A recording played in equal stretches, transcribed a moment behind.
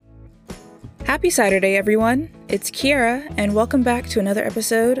Happy Saturday, everyone! It's Kiara, and welcome back to another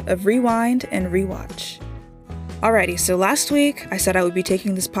episode of Rewind and Rewatch. Alrighty, so last week I said I would be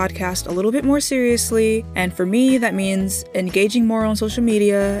taking this podcast a little bit more seriously, and for me that means engaging more on social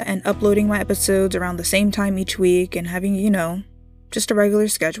media and uploading my episodes around the same time each week and having, just a regular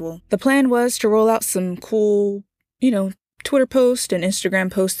schedule. The plan was to roll out some cool, Twitter posts and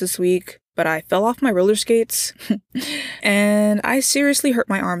Instagram posts this week, but I fell off my roller skates and I seriously hurt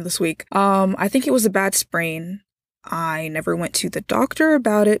my arm this week. I think it was a bad sprain. I never went to the doctor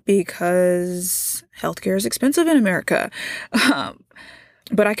about it because healthcare is expensive in America.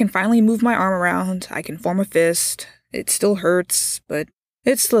 But I can finally move my arm around. I can form a fist. It still hurts, but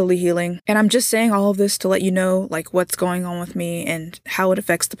it's slowly healing. And I'm just saying all of this to let you know, what's going on with me and how it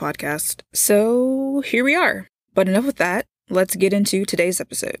affects the podcast. So here we are. But enough with that. Let's get into today's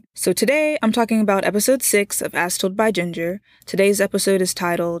episode. So today, I'm talking about episode 6 of As Told by Ginger. Today's episode is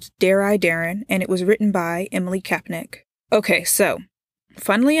titled Dare I Darren, and it was written by Emily Kapnick. Okay, so,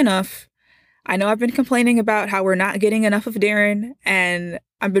 funnily enough, I know I've been complaining about how we're not getting enough of Darren, and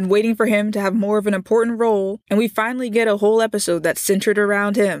I've been waiting for him to have more of an important role, and we finally get a whole episode that's centered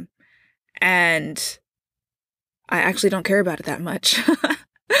around him. And I actually don't care about it that much.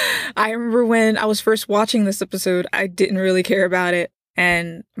 I remember when I was first watching this episode, I didn't really care about it,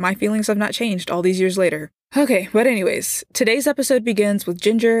 and my feelings have not changed all these years later. Okay, but anyways, today's episode begins with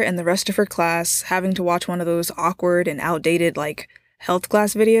Ginger and the rest of her class having to watch one of those awkward and outdated, health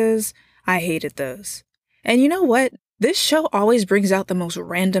class videos. I hated those. And you know what? This show always brings out the most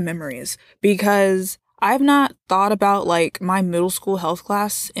random memories, because I've not thought about, my middle school health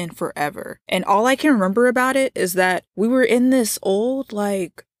class in forever. And all I can remember about it is that we were in this old,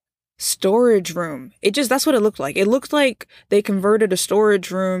 storage room. That's what it looked like. It looked like they converted a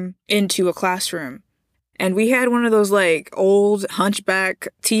storage room into a classroom. And we had one of those, old hunchback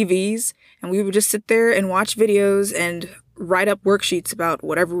TVs, and we would just sit there and watch videos and write up worksheets about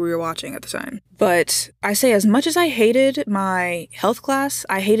whatever we were watching at the time. But I say, as much as I hated my health class,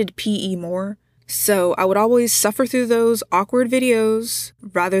 I hated PE more. So I would always suffer through those awkward videos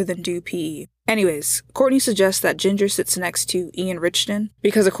rather than do PE. Anyways, Courtney suggests that Ginger sits next to Ian Richton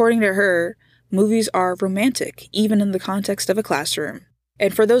because according to her, movies are romantic, even in the context of a classroom.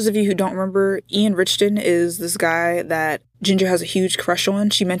 And for those of you who don't remember, Ian Richton is this guy that Ginger has a huge crush on.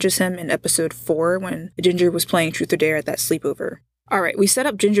 She mentions him in episode 4 when Ginger was playing Truth or Dare at that sleepover. Alright, we set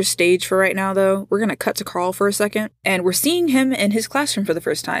up Ginger's stage for right now though. We're gonna cut to Carl for a second, and we're seeing him in his classroom for the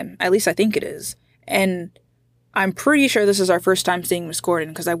first time. At least I think it is. And I'm pretty sure this is our first time seeing Miss Gordon,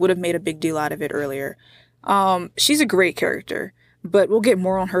 because I would have made a big deal out of it earlier. She's a great character, but we'll get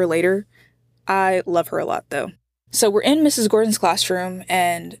more on her later. I love her a lot though. So we're in Mrs. Gordon's classroom,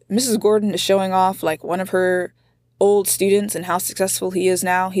 and Mrs. Gordon is showing off one of her old students and how successful he is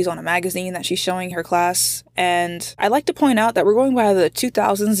now. He's on a magazine that she's showing her class. And I like to point out that we're going by the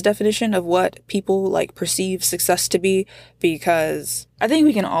 2000s definition of what people perceive success to be, because I think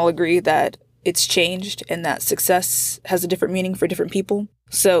we can all agree that it's changed and that success has a different meaning for different people.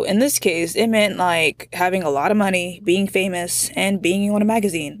 So in this case, it meant having a lot of money, being famous, and being on a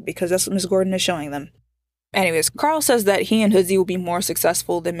magazine, because that's what Miss Gordon is showing them. Anyways, Carl says that he and Hoodsie will be more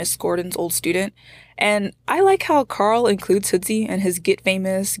successful than Miss Gordon's old student. And I like how Carl includes Hoodsie in his get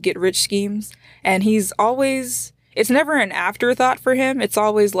famous, get rich schemes. And he's always, it's never an afterthought for him. It's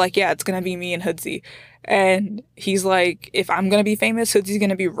always it's going to be me and Hoodsie. And he's if I'm going to be famous, Hoodsie's going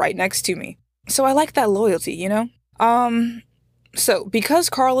to be right next to me. So I like that loyalty, So because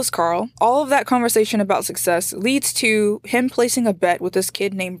Carl is Carl, all of that conversation about success leads to him placing a bet with this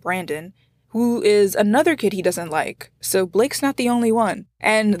kid named Brandon, who is another kid he doesn't like. So Blake's not the only one.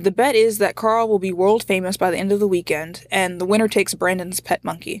 And the bet is that Carl will be world famous by the end of the weekend, and the winner takes Brandon's pet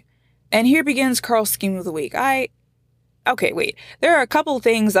monkey. And here begins Carl's scheme of the week. Okay, wait. There are a couple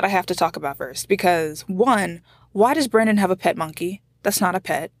things that I have to talk about first, because 1, why does Brandon have a pet monkey? That's not a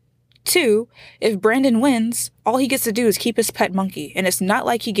pet. 2, if Brandon wins, all he gets to do is keep his pet monkey, and it's not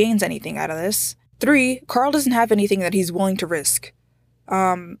like he gains anything out of this. 3, Carl doesn't have anything that he's willing to risk.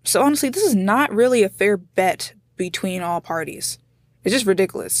 So honestly, this is not really a fair bet between all parties. It's just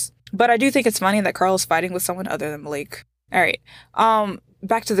ridiculous. But I do think it's funny that Carl is fighting with someone other than Blake. Alright,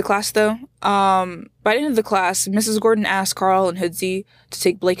 back to the class though. By the end of the class, Mrs. Gordon asked Carl and Hoodsie to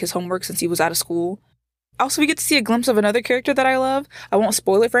take Blake his homework since he was out of school. Also, we get to see a glimpse of another character that I love. I won't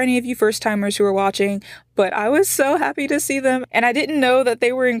spoil it for any of you first-timers who are watching, but I was so happy to see them. And I didn't know that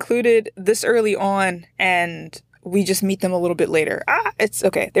they were included this early on, and we just meet them a little bit later. It's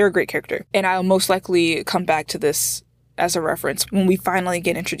okay. They're a great character. And I'll most likely come back to this as a reference when we finally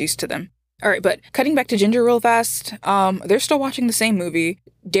get introduced to them. All right, but cutting back to Ginger real fast, they're still watching the same movie.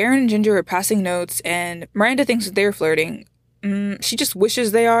 Darren and Ginger are passing notes, and Miranda thinks that they're flirting. She just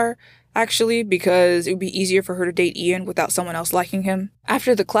wishes they are, actually, because it would be easier for her to date Ian without someone else liking him.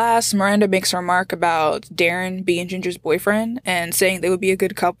 After the class, Miranda makes a remark about Darren being Ginger's boyfriend and saying they would be a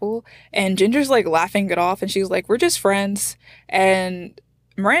good couple, and Ginger's like laughing it off, and she's like, we're just friends. And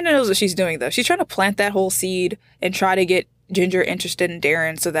Miranda knows what she's doing, though. She's trying to plant that whole seed and try to get Ginger interested in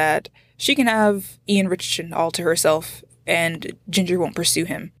Darren so that she can have Ian Richardson all to herself and Ginger won't pursue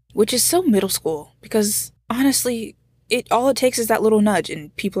him. Which is so middle school, because honestly, all it takes is that little nudge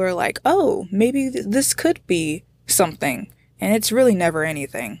and people are like, oh, maybe this could be something. And it's really never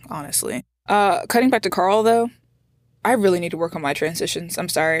anything, honestly. Cutting back to Carl, though, I really need to work on my transitions, I'm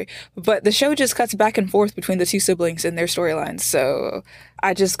sorry. But the show just cuts back and forth between the two siblings and their storylines, so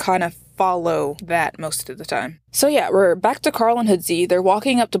I just kind of follow that most of the time. So yeah, we're back to Carl and Hoodsey. They're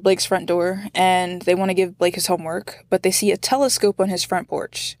walking up to Blake's front door, and they want to give Blake his homework, but they see a telescope on his front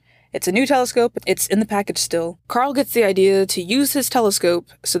porch. It's a new telescope, it's in the package still. Carl gets the idea to use his telescope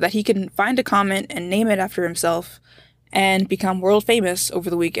so that he can find a comet and name it after himself and become world famous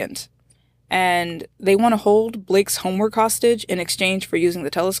over the weekend. And they want to hold Blake's homework hostage in exchange for using the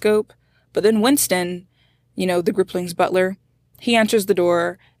telescope. But then Winston, the Gripling's butler, he answers the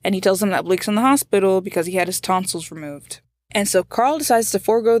door and he tells them that Blake's in the hospital because he had his tonsils removed. And so Carl decides to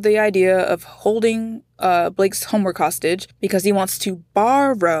forego the idea of holding Blake's homework hostage because he wants to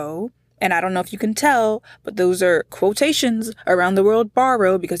borrow, and I don't know if you can tell, but those are quotations around the word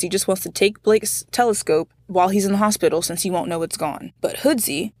borrow, because he just wants to take Blake's telescope while he's in the hospital since he won't know it's gone. But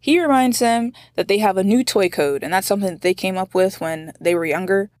Hoodsey, he reminds him that they have a new toy code, and that's something that they came up with when they were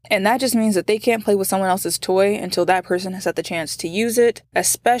younger. And that just means that they can't play with someone else's toy until that person has had the chance to use it,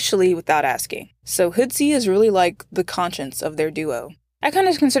 especially without asking. So Hoodsey is really like the conscience of their duo. I kind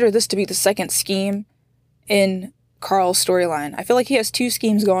of consider this to be the second scheme in Carl's storyline. I feel like he has two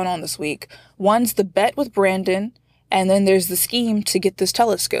schemes going on this week. One's the bet with Brandon, and then there's the scheme to get this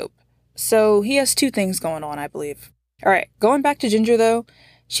telescope. So he has two things going on, I believe. Alright, going back to Ginger though,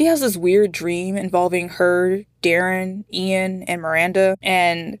 she has this weird dream involving her, Darren, Ian, and Miranda,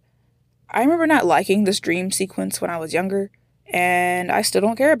 and I remember not liking this dream sequence when I was younger, and I still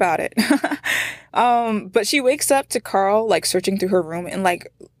don't care about it. But she wakes up to Carl, searching through her room and,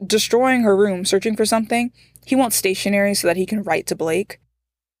 destroying her room, searching for something. He wants stationery so that he can write to Blake.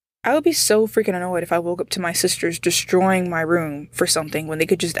 I would be so freaking annoyed if I woke up to my sisters destroying my room for something when they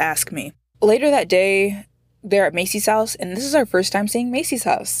could just ask me. Later that day, they're at Macy's house, and this is our first time seeing Macy's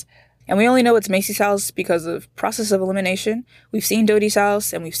house. And we only know it's Macy's house because of process of elimination. We've seen Dodie's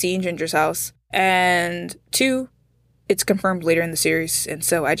house, and we've seen Ginger's house. And 2, it's confirmed later in the series, and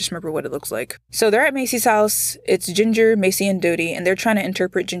so I just remember what it looks like. So they're at Macy's house, it's Ginger, Macy, and Dodie, and they're trying to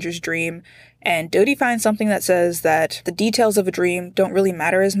interpret Ginger's dream, and Dodie finds something that says that the details of a dream don't really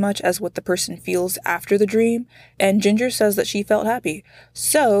matter as much as what the person feels after the dream, and Ginger says that she felt happy.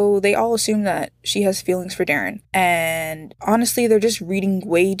 So they all assume that she has feelings for Darren, and honestly, they're just reading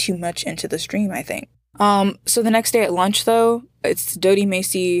way too much into this dream, I think. So the next day at lunch, though, it's Dodie,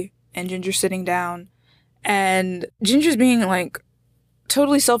 Macy, and Ginger sitting down, and Ginger's being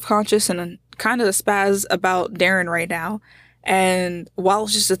totally self-conscious and kind of a spaz about Darren right now. And while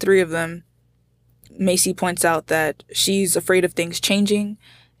it's just the three of them, Macy points out that she's afraid of things changing.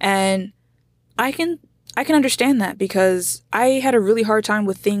 And I can understand that because I had a really hard time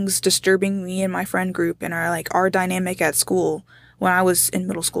with things disturbing me and my friend group and our dynamic at school when I was in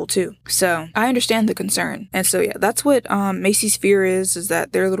middle school too. So I understand the concern. And so yeah, that's what Macy's fear is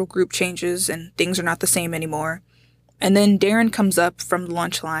that their little group changes and things are not the same anymore. And then Darren comes up from the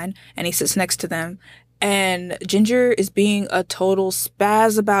lunch line and he sits next to them. And Ginger is being a total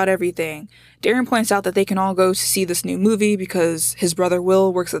spaz about everything. Darren points out that they can all go to see this new movie because his brother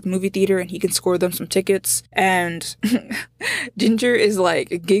Will works at the movie theater and he can score them some tickets. And Ginger is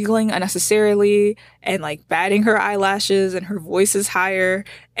giggling unnecessarily and batting her eyelashes and her voice is higher.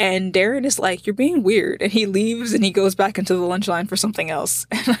 And Darren is you're being weird. And he leaves and he goes back into the lunch line for something else.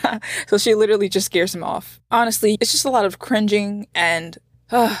 So she literally just scares him off. Honestly, it's just a lot of cringing and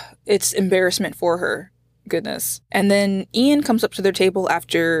it's embarrassment for her. Goodness. And then Ian comes up to their table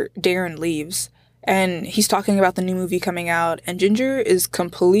after Darren leaves, and he's talking about the new movie coming out, and Ginger is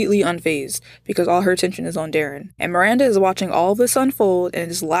completely unfazed because all her attention is on Darren. And Miranda is watching all of this unfold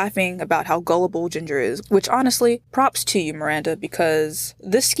and is laughing about how gullible Ginger is, which honestly, props to you, Miranda, because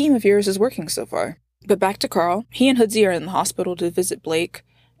this scheme of yours is working so far. But back to Carl. He and Hoodsey are in the hospital to visit Blake,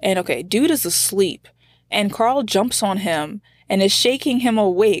 and dude is asleep, and Carl jumps on him and is shaking him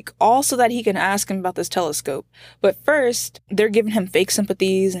awake, all so that he can ask him about this telescope. But first, they're giving him fake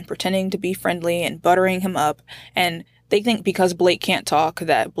sympathies and pretending to be friendly and buttering him up, and they think because Blake can't talk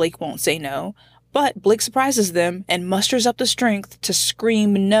that Blake won't say no. But Blake surprises them and musters up the strength to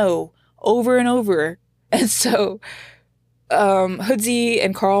scream no over and over. And so Hoodsey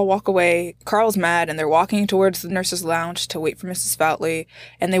and Carl walk away. Carl's mad, and they're walking towards the nurse's lounge to wait for Mrs. Foutley,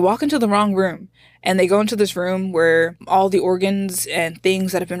 and they walk into the wrong room. And they go into this room where all the organs and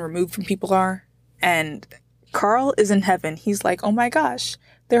things that have been removed from people are. And Carl is in heaven. He's like, oh my gosh,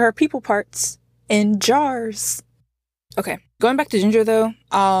 there are people parts in jars. Okay, going back to Ginger, though,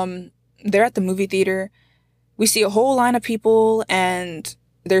 they're at the movie theater. We see a whole line of people, and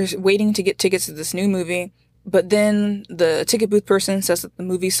they're waiting to get tickets to this new movie. But then the ticket booth person says that the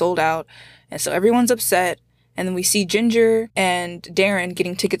movie's sold out, and so everyone's upset. And then we see Ginger and Darren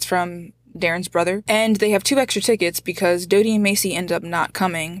getting tickets from Darren's brother, and they have 2 extra tickets because Dodie and Macy end up not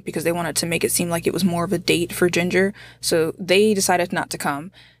coming because they wanted to make it seem like it was more of a date for Ginger, so they decided not to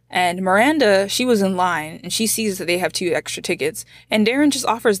come. And Miranda, she was in line, and she sees that they have 2 extra tickets, and Darren just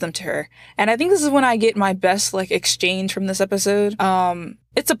offers them to her. And I think this is when I get my best, exchange from this episode.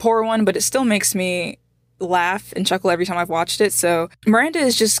 It's a poor one, but it still makes me laugh and chuckle every time I've watched it. So Miranda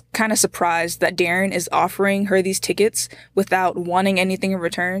is just kind of surprised that Darren is offering her these tickets without wanting anything in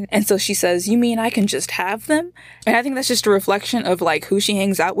return. And so she says, you mean I can just have them? And I think that's just a reflection of who she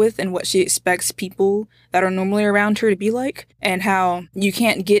hangs out with and what she expects people that are normally around her to be like, and how you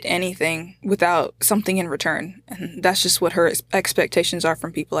can't get anything without something in return. And that's just what her expectations are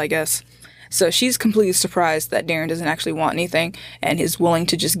from people, I guess. So she's completely surprised that Darren doesn't actually want anything and is willing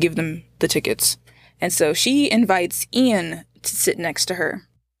to just give them the tickets. And so she invites Ian to sit next to her.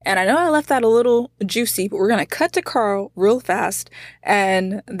 And I know I left that a little juicy, but we're going to cut to Carl real fast.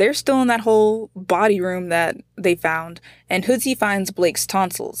 And they're still in that whole body room that they found. And Hoodsey finds Blake's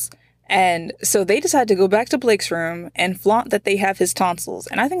tonsils. And so they decide to go back to Blake's room and flaunt that they have his tonsils.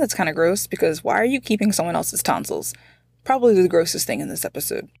 And I think that's kind of gross, because why are you keeping someone else's tonsils? Probably the grossest thing in this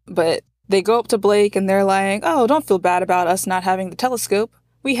episode. But they go up to Blake and they're like, oh, don't feel bad about us not having the telescope.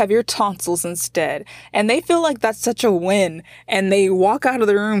 We have your tonsils instead. And they feel like that's such a win. And they walk out of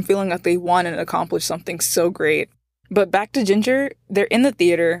the room feeling like they won and accomplished something so great. But back to Ginger, they're in the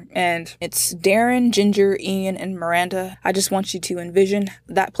theater, and it's Darren, Ginger, Ian, and Miranda. I just want you to envision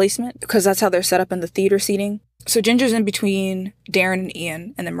that placement, because that's how they're set up in the theater seating. So Ginger's in between Darren and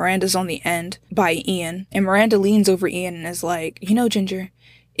Ian, and then Miranda's on the end by Ian. And Miranda leans over Ian and is like, you know, Ginger,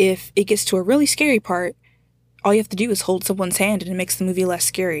 if it gets to a really scary part, all you have to do is hold someone's hand and it makes the movie less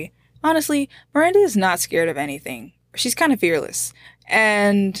scary. Honestly, Miranda is not scared of anything. She's kind of fearless.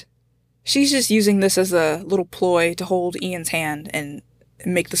 And she's just using this as a little ploy to hold Ian's hand and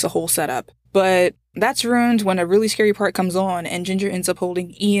make this a whole setup. But that's ruined when a really scary part comes on and Ginger ends up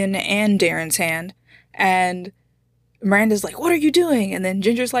holding Ian and Darren's hand. And Miranda's like, what are you doing? And then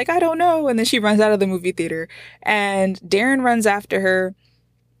Ginger's like, I don't know. And then she runs out of the movie theater. And Darren runs after her.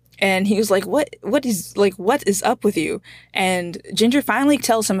 And he was like, what is up with you? And Ginger finally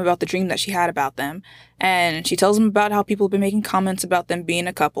tells him about the dream that she had about them. And she tells him about how people have been making comments about them being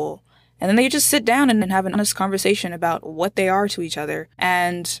a couple. And then they just sit down and have an honest conversation about what they are to each other.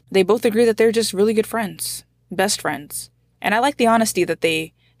 And they both agree that they're just really good friends. Best friends. And I like the honesty that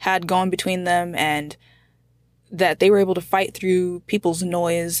they had going between them, and that they were able to fight through people's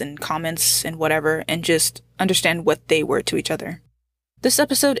noise and comments and whatever, and just understand what they were to each other. This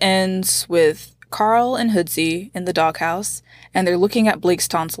episode ends with Carl and Hoodsey in the doghouse, and they're looking at Blake's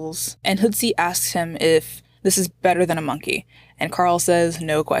tonsils, and Hoodsey asks him if this is better than a monkey, and Carl says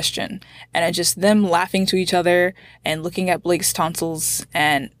no question. And it's just them laughing to each other and looking at Blake's tonsils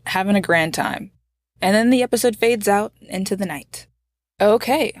and having a grand time. And then the episode fades out into the night.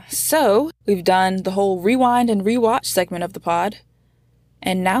 Okay, so we've done the whole rewind and rewatch segment of the pod,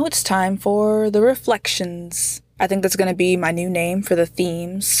 and now it's time for the reflections. I think that's going to be my new name for the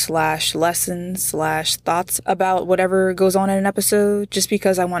themes / lessons / thoughts about whatever goes on in an episode, just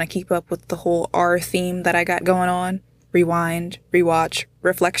because I want to keep up with the whole R theme that I got going on. Rewind, rewatch,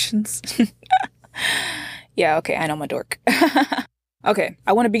 reflections. Yeah, okay, I know, I'm a dork. Okay,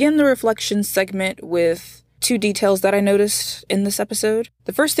 I want to begin the reflections segment with 2 details that I noticed in this episode.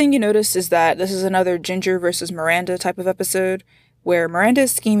 The first thing you notice is that this is another Ginger versus Miranda type of episode, where Miranda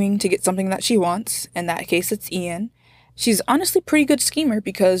is scheming to get something that she wants. In that case, it's Ian. She's honestly a pretty good schemer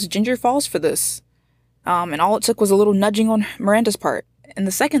because Ginger falls for this. And all it took was a little nudging on Miranda's part. And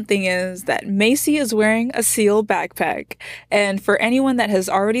the second thing is that Macy is wearing a seal backpack. And for anyone that has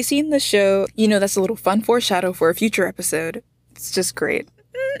already seen the show, you know that's a little fun foreshadow for a future episode. It's just great.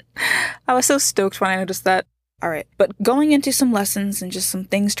 I was so stoked when I noticed that. Alright, but going into some lessons and just some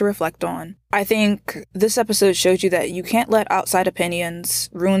things to reflect on, I think this episode showed you that you can't let outside opinions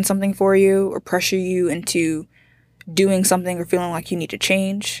ruin something for you or pressure you into doing something or feeling like you need to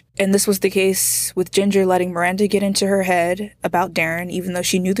change. And this was the case with Ginger letting Miranda get into her head about Darren, even though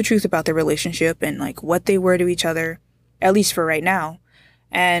she knew the truth about their relationship and like what they were to each other, at least for right now.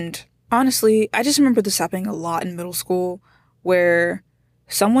 And honestly, I just remember this happening a lot in middle school, where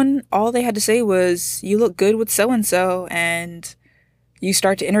all they had to say was, you look good with so-and-so, and you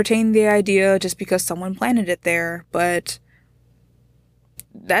start to entertain the idea just because someone planted it there, but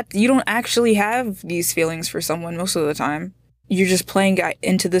that you don't actually have these feelings for someone most of the time. You're just playing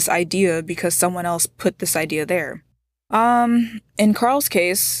into this idea because someone else put this idea there. In Carl's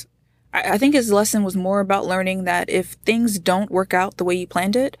case, I think his lesson was more about learning that if things don't work out the way you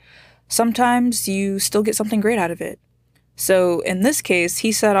planned it, sometimes you still get something great out of it. So in this case,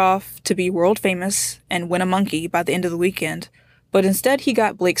 he set off to be world famous and win a monkey by the end of the weekend, but instead he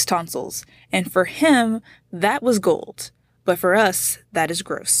got Blake's tonsils, and for him, that was gold. But for us, that is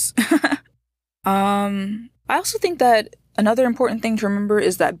gross. I also think that another important thing to remember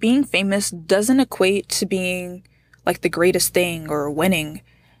is that being famous doesn't equate to being like the greatest thing or winning.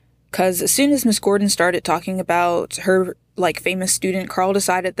 Because as soon as Miss Gordon started talking about her like famous student, Carl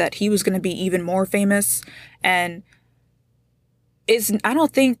decided that he was going to be even more famous. And I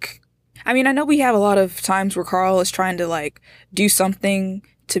know we have a lot of times where Carl is trying to like do something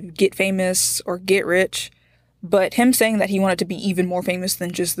to get famous or get rich, but him saying that he wanted to be even more famous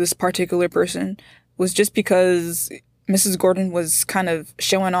than just this particular person was just because Mrs. Gordon was kind of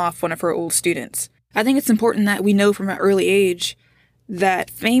showing off one of her old students. I think it's important that we know from an early age that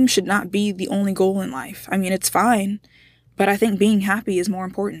fame should not be the only goal in life. I mean, it's fine, but I think being happy is more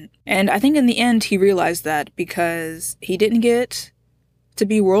important. And I think in the end, he realized that because he didn't get to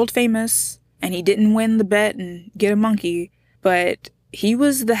be world famous and he didn't win the bet and get a monkey, but he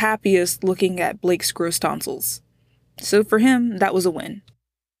was the happiest looking at Blake's gross tonsils. So for him, that was a win.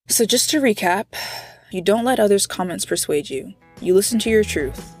 So just to recap, you don't let others' comments persuade you. You listen to your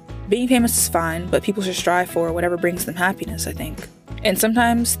truth. Being famous is fine, but people should strive for whatever brings them happiness, I think. And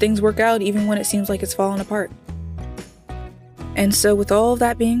sometimes things work out even when it seems like it's falling apart. And so with all of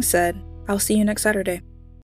that being said, I'll see you next Saturday.